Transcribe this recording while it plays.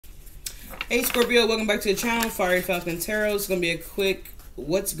Hey Scorpio, welcome back to the channel, Fiery Falcon Tarot. It's gonna be a quick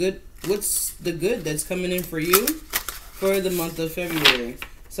what's the good that's coming in for you for the month of February.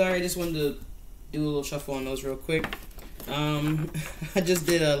 Sorry, I just wanted to do a little shuffle on those real quick. I just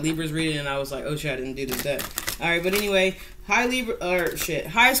did a Libra's reading and I was like, oh shit, I didn't do this deck. Alright, but anyway, hi Libra, or shit,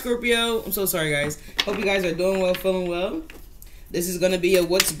 hi Scorpio. I'm so sorry guys. Hope you guys are doing well, feeling well. This is gonna be a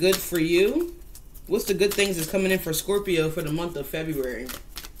what's good for you. What's the good things that's coming in for Scorpio for the month of February?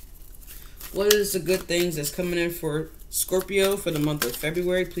 What is the good things that's coming in for Scorpio for the month of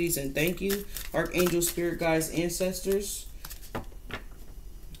February? Please and thank you. Archangel, spirit guides, ancestors.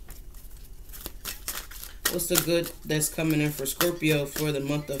 What's the good that's coming in for Scorpio for the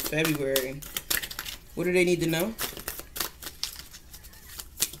month of February? What do they need to know?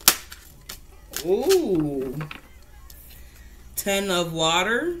 Ooh. 10 of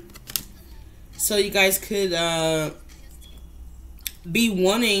water. So you guys could be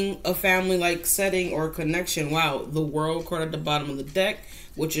wanting a family-like setting or connection. Wow, the World card at the bottom of the deck,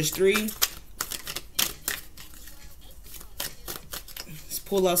 which is 3. Let's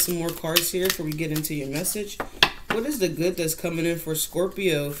pull out some more cards here before we get into your message. What is the good that's coming in for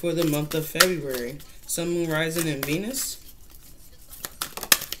Scorpio for the month of February? Sun, Moon, Rising, and Venus.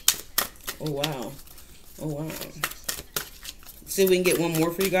 Oh, wow. Oh, wow. Let's see if we can get one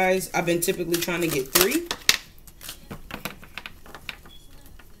more for you guys. I've been typically trying to get 3.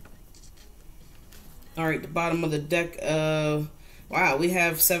 All right, the bottom of the deck. Wow, we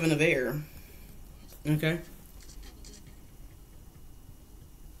have 7 of air. Okay.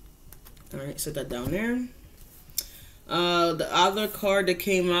 All right, set that down there. The other card that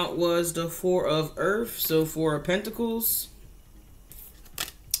came out was the 4 of earth, so 4 of pentacles.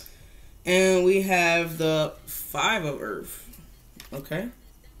 And we have the 5 of earth. Okay.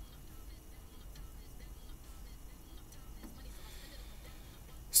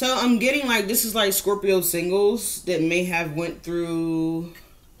 So I'm getting like this is like Scorpio singles that may have went through,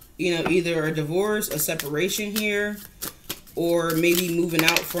 you know, either a divorce, a separation here, or maybe moving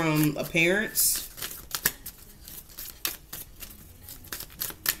out from a parent's.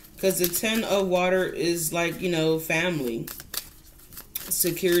 Because the 10 of water is like, you know, family,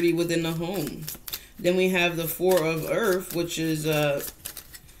 security within the home. Then we have the 4 of earth, which is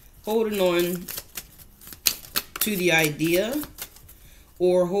holding on to the idea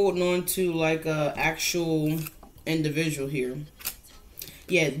or holding on to like a actual individual here.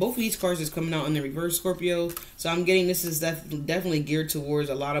 Yeah, both of these cards is coming out in the reverse, Scorpio. So I'm getting this is definitely geared towards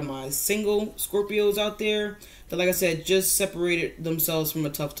a lot of my single Scorpios out there that, like I said, just separated themselves from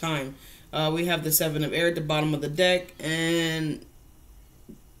a tough time. We have the 7 of air at the bottom of the deck, and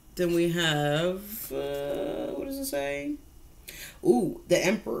then we have, what does it say? Ooh, the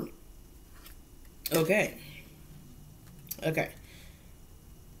Emperor. Okay. Okay.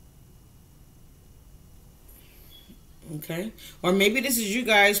 Okay. Or maybe this is you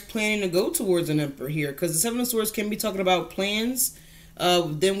guys planning to go towards an Emperor here, because the 7 of swords can be talking about plans.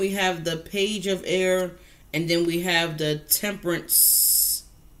 Then we have the page of air, and then we have the temperance.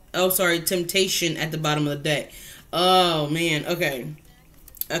 Oh, sorry, temptation at the bottom of the deck. Oh, man. Okay.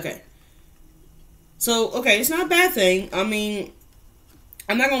 Okay. So, okay, it's not a bad thing. I mean,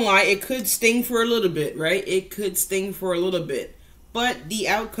 I'm not gonna lie, it could sting for a little bit, right? It could sting for a little bit. But the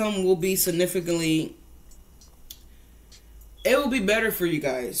outcome will be significantly, it will be better for you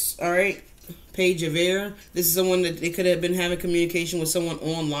guys, alright? Page of air. This is someone that they could have been having communication with someone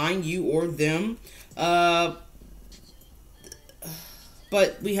online, you or them. But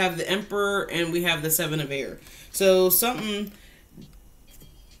we have the Emperor and we have the 7 of air. So something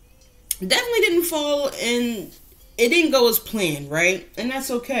definitely didn't fall and it didn't go as planned, right? And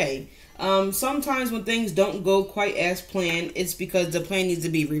that's okay. Sometimes when things don't go quite as planned, it's because the plan needs to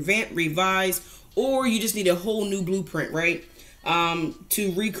be revamped, revised, or you just need a whole new blueprint, right?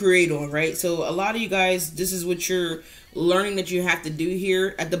 To recreate on, right? So a lot of you guys, this is what you're learning that you have to do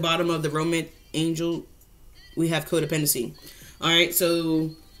here. At the bottom of the Romantic Angel, we have codependency. All right, so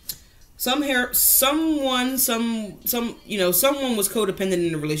someone was codependent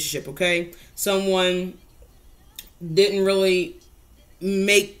in a relationship, okay? Someone didn't really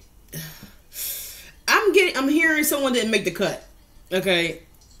make, I'm hearing someone didn't make the cut, okay?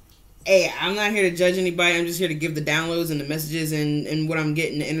 Hey, I'm not here to judge anybody. I'm just here to give the downloads and the messages and what I'm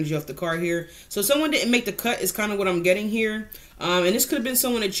getting, the energy off the card here. So someone didn't make the cut is kind of what I'm getting here. And this could have been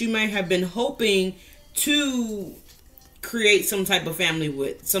someone that you might have been hoping to create some type of family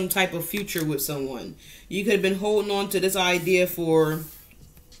with, some type of future with someone. You could have been holding on to this idea for,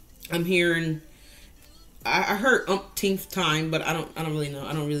 I'm hearing, I heard umpteenth time, but I don't really know.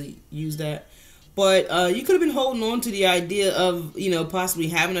 I don't really use that. But you could have been holding on to the idea of, possibly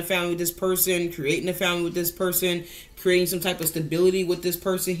having a family with this person, creating a family with this person, creating some type of stability with this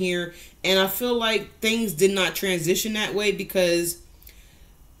person here. And I feel like things did not transition that way because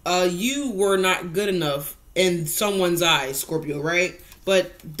you were not good enough in someone's eyes, Scorpio, right?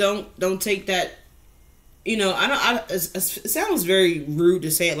 But don't take that. It sounds very rude to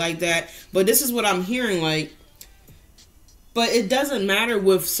say it like that, but this is what I'm hearing, like. But it doesn't matter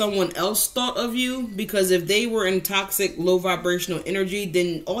what someone else thought of you, because if they were in toxic, low vibrational energy,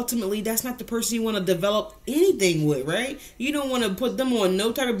 then ultimately that's not the person you want to develop anything with, right? You don't want to put them on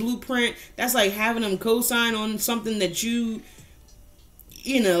no type of blueprint. That's like having them co-sign on something that that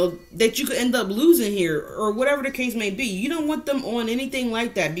you could end up losing here, or whatever the case may be. You don't want them on anything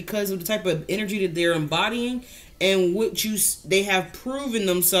like that because of the type of energy that they're embodying and they have proven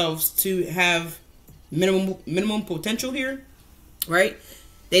themselves to have minimum potential here, right?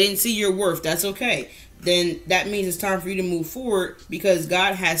 They didn't see your worth. That's okay. Then that means it's time for you to move forward, because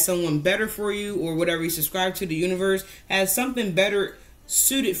God has someone better for you, or whatever you subscribe to, the universe has something better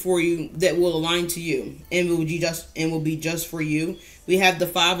suited for you that will align to you and will be just for you. We have the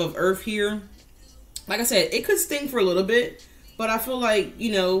 5 of Earth here. Like I said, it could sting for a little bit, but I feel like,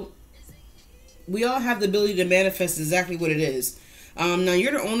 we all have the ability to manifest exactly what it is. Now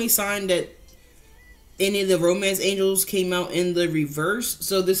you're the only sign that any of the romance angels came out in the reverse,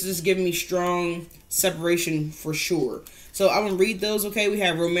 so this is giving me strong separation for sure. So I'm gonna read those. Okay, we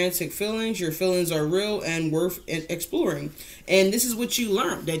have romantic feelings. Your feelings are real and worth exploring, and this is what you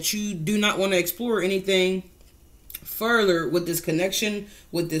learned, that you do not want to explore anything further with this connection,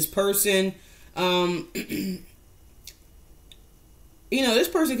 with this person. This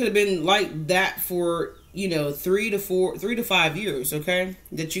person could have been like that for 3 to 5 years, okay?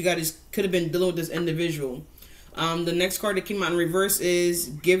 That you guys could have been dealing with this individual. The next card that came out in reverse is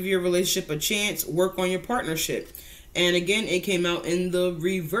give your relationship a chance, work on your partnership. And again, it came out in the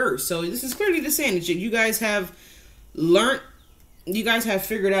reverse. So this is clearly the saying that you guys have learned, you guys have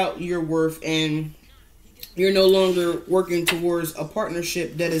figured out your worth, and you're no longer working towards a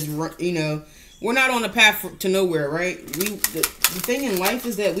partnership that is, we're not on a path to nowhere, right? The thing in life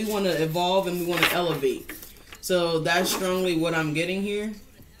is that we want to evolve and we want to elevate. So that's strongly what I'm getting here.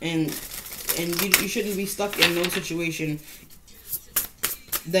 And you shouldn't be stuck in no situation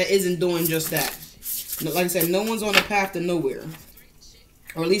that isn't doing just that. Like I said, no one's on a path to nowhere.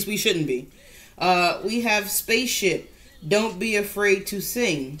 Or at least we shouldn't be. We have spaceship. Don't be afraid to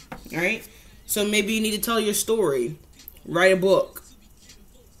sing. Alright? So maybe you need to tell your story. Write a book.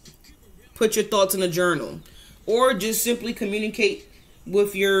 Put your thoughts in a journal, or just simply communicate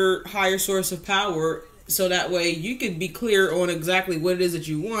with your higher source of power, so that way you could be clear on exactly what it is that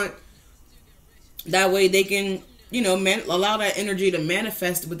you want. That way they can, allow that energy to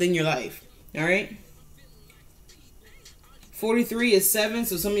manifest within your life. All right. 43 is 7,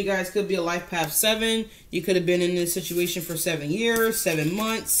 so some of you guys could be a life path 7. You could have been in this situation for 7 years, 7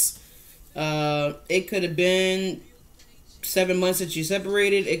 months. It could have been 7 months that you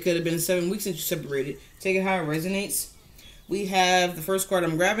separated. It could have been 7 weeks since you separated. Take it how it resonates. We have the first card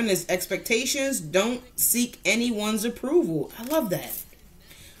I'm grabbing is expectations. Don't seek anyone's approval. I love that.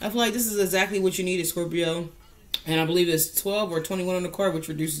 I feel like this is exactly what you needed, Scorpio. And I believe it's 12 or 21 on the card, which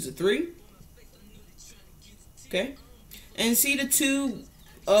reduces to 3. Okay. And see the 2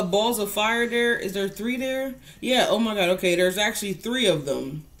 balls of fire there? Is there 3 there? Yeah, oh my god, okay, there's actually 3 of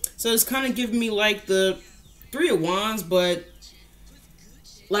them. So it's kind of giving me like the 3 of Wands, but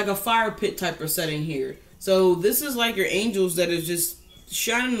like a fire pit type of setting here. So this is like your angels that is just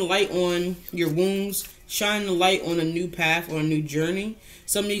shining the light on your wounds, shining the light on a new path, on a new journey.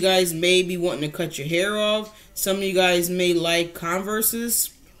 Some of you guys may be wanting to cut your hair off. Some of you guys may like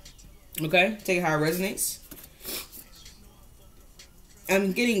Converses. Okay, take it how it resonates.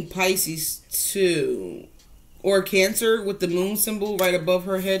 I'm getting Pisces too. Or Cancer with the moon symbol right above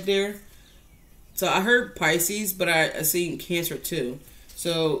her head there. So I heard Pisces, but I seen Cancer too.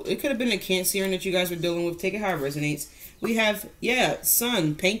 So it could have been a Cancerian that you guys were dealing with. Take it how it resonates. We have,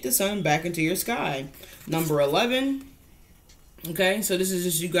 sun. Paint the sun back into your sky. Number 11. Okay, so this is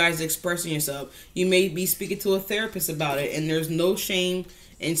just you guys expressing yourself. You may be speaking to a therapist about it, and there's no shame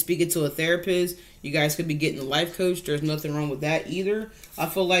in speaking to a therapist. You guys could be getting a life coach. There's nothing wrong with that either. I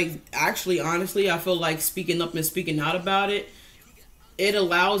feel like, actually, honestly, I feel like speaking up and speaking out about it, it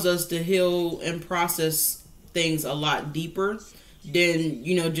allows us to heal and process things a lot deeper than,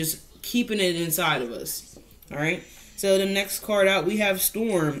 just keeping it inside of us. All right. So the next card out, we have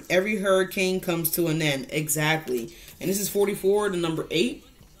Storm. Every hurricane comes to an end. Exactly. And this is 44, the number 8.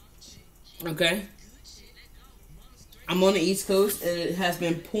 Okay. I'm on the East Coast, and it has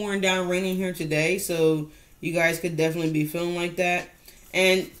been pouring down, raining here today, so you guys could definitely be feeling like that.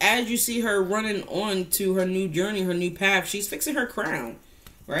 And as you see her running on to her new journey, her new path, she's fixing her crown,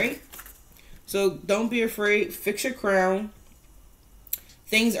 right? So don't be afraid. Fix your crown.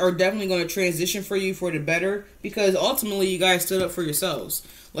 Things are definitely going to transition for you for the better, because ultimately you guys stood up for yourselves.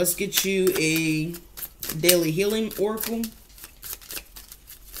 Let's get you a daily healing oracle.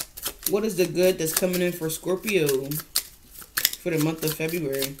 What is the good that's coming in for Scorpio for the month of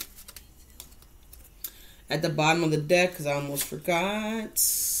February? At the bottom of the deck, because I almost forgot,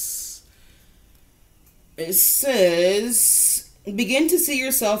 it says, begin to see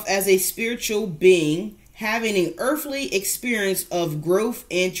yourself as a spiritual being having an earthly experience of growth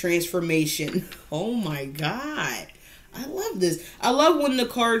and transformation. Oh my God. I love this. I love when the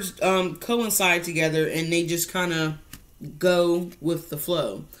cards coincide together and they just kind of go with the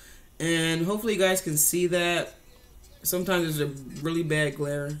flow. And hopefully you guys can see that. Sometimes there's a really bad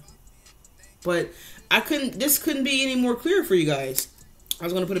glare. But this couldn't be any more clear for you guys. I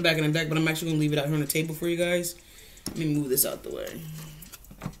was going to put it back in the deck, but I'm actually going to leave it out here on the table for you guys. Let me move this out the way.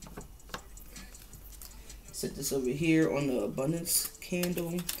 Set this over here on the abundance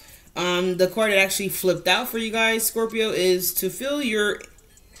candle. The card that actually flipped out for you guys, Scorpio, is to feel your...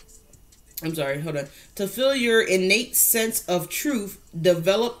 To feel your innate sense of truth,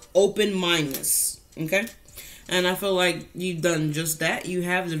 develop open-mindedness. Okay? And I feel like you've done just that. You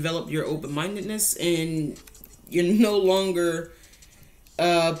have developed your open-mindedness, and you're no longer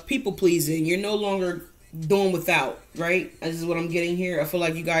people-pleasing. You're no longer doing without, right? This is what I'm getting here. I feel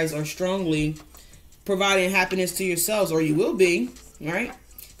like you guys are strongly providing happiness to yourselves, or you will be, right?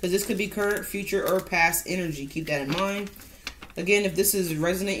 Because this could be current, future, or past energy. Keep that in mind. Again, if this is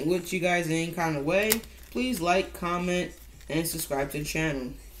resonating with you guys in any kind of way, please like, comment, and subscribe to the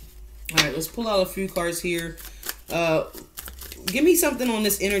channel. Alright, let's pull out a few cards here. Give me something on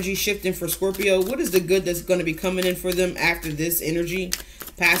this energy shifting for Scorpio. What is the good that's going to be coming in for them after this energy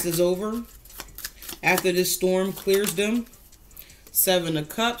passes over? After this storm clears them? 7 of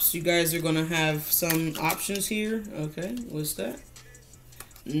Cups. You guys are going to have some options here. Okay, what's that?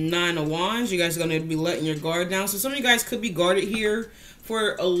 9 of Wands. You guys are going to be letting your guard down. So some of you guys could be guarded here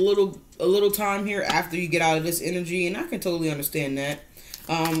for a little time here after you get out of this energy, and I can totally understand that.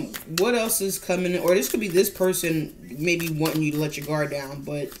 What else is coming? Or this could be this person maybe wanting you to let your guard down,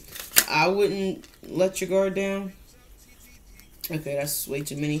 but I wouldn't let your guard down. Okay, that's way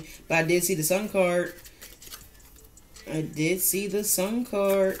too many. But I did see the Sun card. I did see the Sun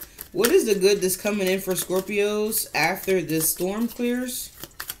card. What is the good that's coming in for Scorpios after this storm clears?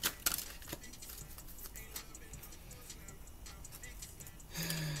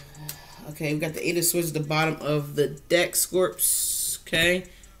 Okay, we got the 8 of Swords at the bottom of the deck, Scorps. Okay.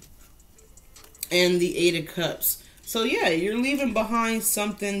 And the 8 of Cups. So, yeah, you're leaving behind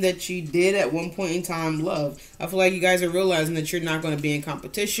something that you did at one point in time love. I feel like you guys are realizing that you're not going to be in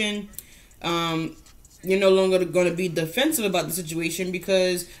competition. You're no longer going to be defensive about the situation,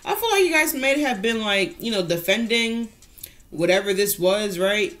 because I feel like you guys may have been, like, you know, defending whatever this was,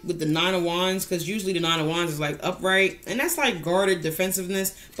 right, with the 9 of Wands, because usually the 9 of Wands is like upright, and that's like guarded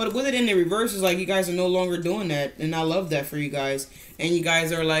defensiveness. But with it in the reverse, is like you guys are no longer doing that, and I love that for you guys. And you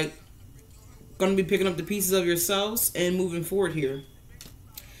guys are like going to be picking up the pieces of yourselves and moving forward here.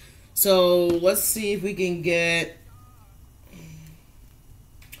 So let's see if we can get...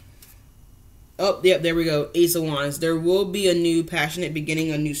 Oh, yep, there we go. Ace of Wands. There will be a new passionate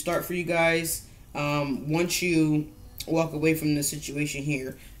beginning, a new start for you guys once you walk away from the situation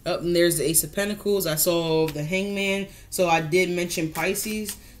here. Up and there's the Ace of Pentacles. I saw the Hangman. So I did mention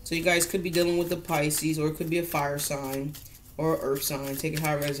Pisces. So you guys could be dealing with the Pisces, or it could be a fire sign or earth sign. Take it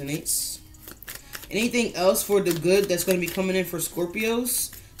how it resonates. Anything else for the good that's going to be coming in for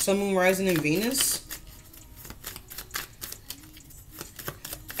Scorpios? Sun, Moon, Rising, and Venus.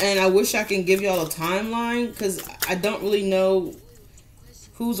 And I wish I can give y'all a timeline, because I don't really know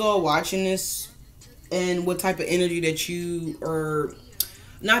who's all watching this and what type of energy that you are,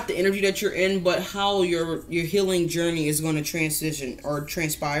 not the energy that you're in, but how your healing journey is going to transition or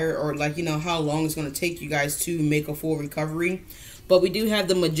transpire, or like, you know, how long it's going to take you guys to make a full recovery. But we do have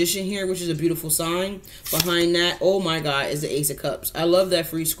the Magician here, which is a beautiful sign. Behind that, oh my God, is the Ace of Cups. I love that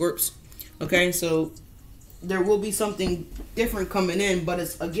for you, Scorps. Okay, so there will be something different coming in, but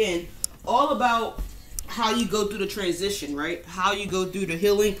it's, again, all about how you go through the transition, right? How you go through the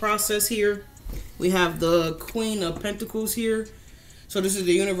healing process here. We have the Queen of Pentacles here. So this is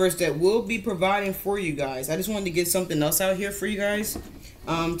the universe that will be providing for you guys. I just wanted to get something else out here for you guys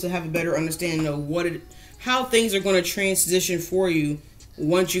to have a better understanding of how things are going to transition for you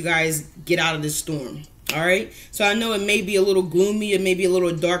once you guys get out of this storm. All right. So I know it may be a little gloomy, it may be a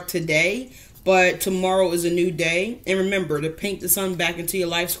little dark today, but tomorrow is a new day. And remember to paint the sun back into your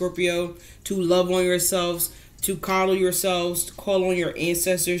life, Scorpio, to love on yourselves, to coddle yourselves, to call on your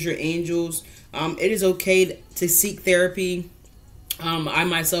ancestors, your angels. It is okay to seek therapy. I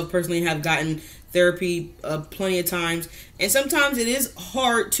myself personally have gotten therapy plenty of times. And sometimes it is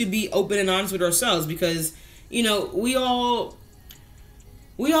hard to be open and honest with ourselves because, you know, we all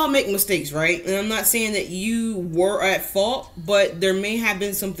make mistakes, right? And I'm not saying that you were at fault, but there may have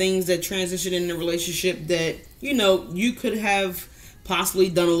been some things that transitioned in the relationship that, you know, you could have possibly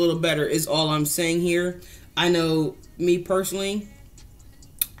done a little better is all I'm saying here. I know me personally,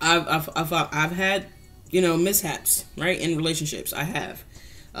 I've had, you know, mishaps, right, in relationships. I have.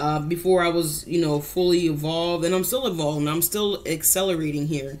 Before I was, you know, fully evolved, and I'm still evolving. I'm still accelerating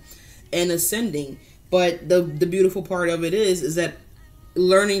here and ascending. But the beautiful part of it is that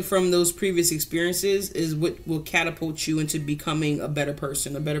learning from those previous experiences is what will catapult you into becoming a better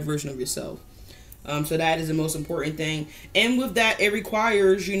person, a better version of yourself. So that is the most important thing. And with that, it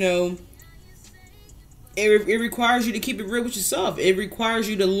requires, you know, it requires you to keep it real with yourself. It requires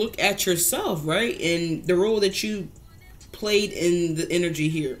you to look at yourself, right? And the role that you played in the energy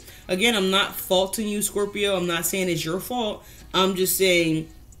here. Again, I'm not faulting you, Scorpio. I'm not saying it's your fault. I'm just saying,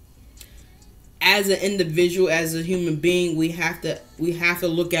 as an individual, as a human being, we have to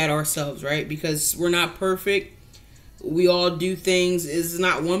look at ourselves, right? Because we're not perfect. We all do things. It's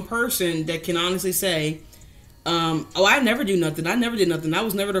not one person that can honestly say, oh, I never do nothing. I never did nothing. I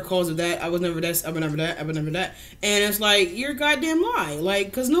was never the cause of that. I was never this. I was never that. I was never that. And it's like, you're a goddamn lie. Like,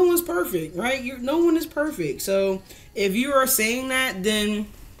 because no one's perfect, right? No one is perfect. So if you are saying that, then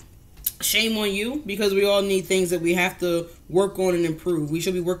shame on you, because we all need things that we have to work on and improve. We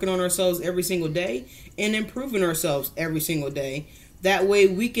should be working on ourselves every single day and improving ourselves every single day. That way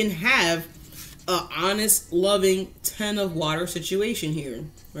we can have a honest, loving 10 of water situation here,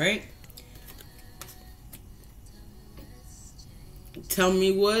 right? Tell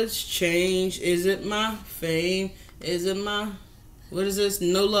me what's changed. Is it my fame? Is it my... what is this?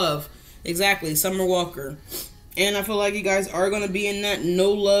 No love. Exactly. Summer Walker. And I feel like you guys are going to be in that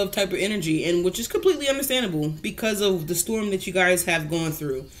no love type of energy, and which is completely understandable because of the storm that you guys have gone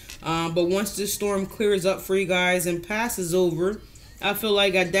through. But once this storm clears up for you guys and passes over, I feel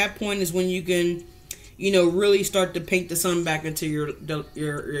like at that point is when you can, you know, really start to paint the sun back into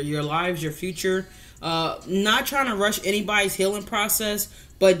your lives, your future. Not trying to rush anybody's healing process,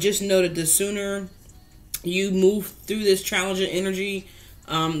 but just know that the sooner you move through this challenging energy,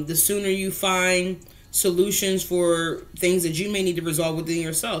 the sooner you find solutions for things that you may need to resolve within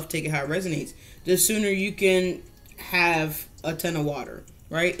yourself, take it how it resonates, the sooner you can have a 10 of water,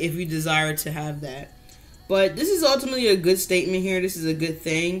 right? If you desire to have that. But this is ultimately a good statement here. This is a good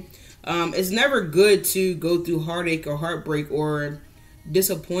thing. It's never good to go through heartache or heartbreak or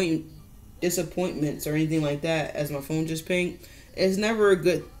disappointments or anything like that, as my phone just pinged. It's never a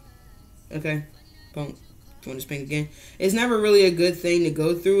good... okay, phone just pinged again. It's never really a good thing to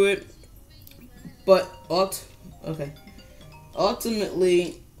go through it. But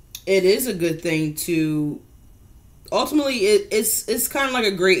ultimately, it is a good thing to... ultimately, it's kind of like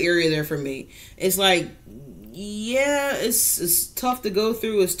a gray area there for me. It's like, yeah, it's tough to go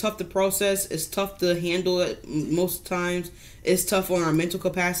through. It's tough to process. It's tough to handle it most times. It's tough on our mental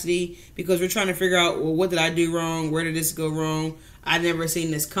capacity because we're trying to figure out, well, what did I do wrong? Where did this go wrong? I never seen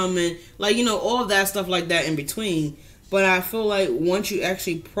this coming. Like, you know, all of that stuff like that in between. But I feel like once you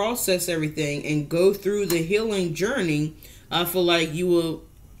actually process everything and go through the healing journey, I feel like you will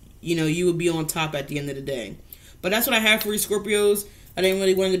be on top at the end of the day. But that's what I have for you, Scorpios. I didn't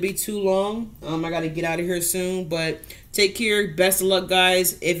really want it to be too long. I got to get out of here soon. But take care. Best of luck,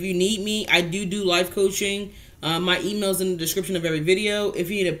 guys. If you need me, I do life coaching. My email's in the description of every video. If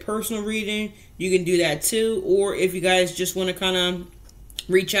you need a personal reading, you can do that too. Or if you guys just want to kind of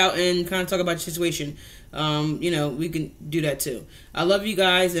reach out and kind of talk about your situation, we can do that too. I love you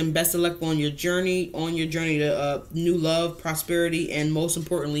guys, and best of luck on your journey to new love, prosperity, and most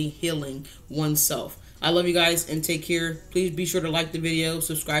importantly, healing oneself. I love you guys, and take care. Please be sure to like the video,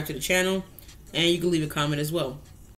 subscribe to the channel, and you can leave a comment as well.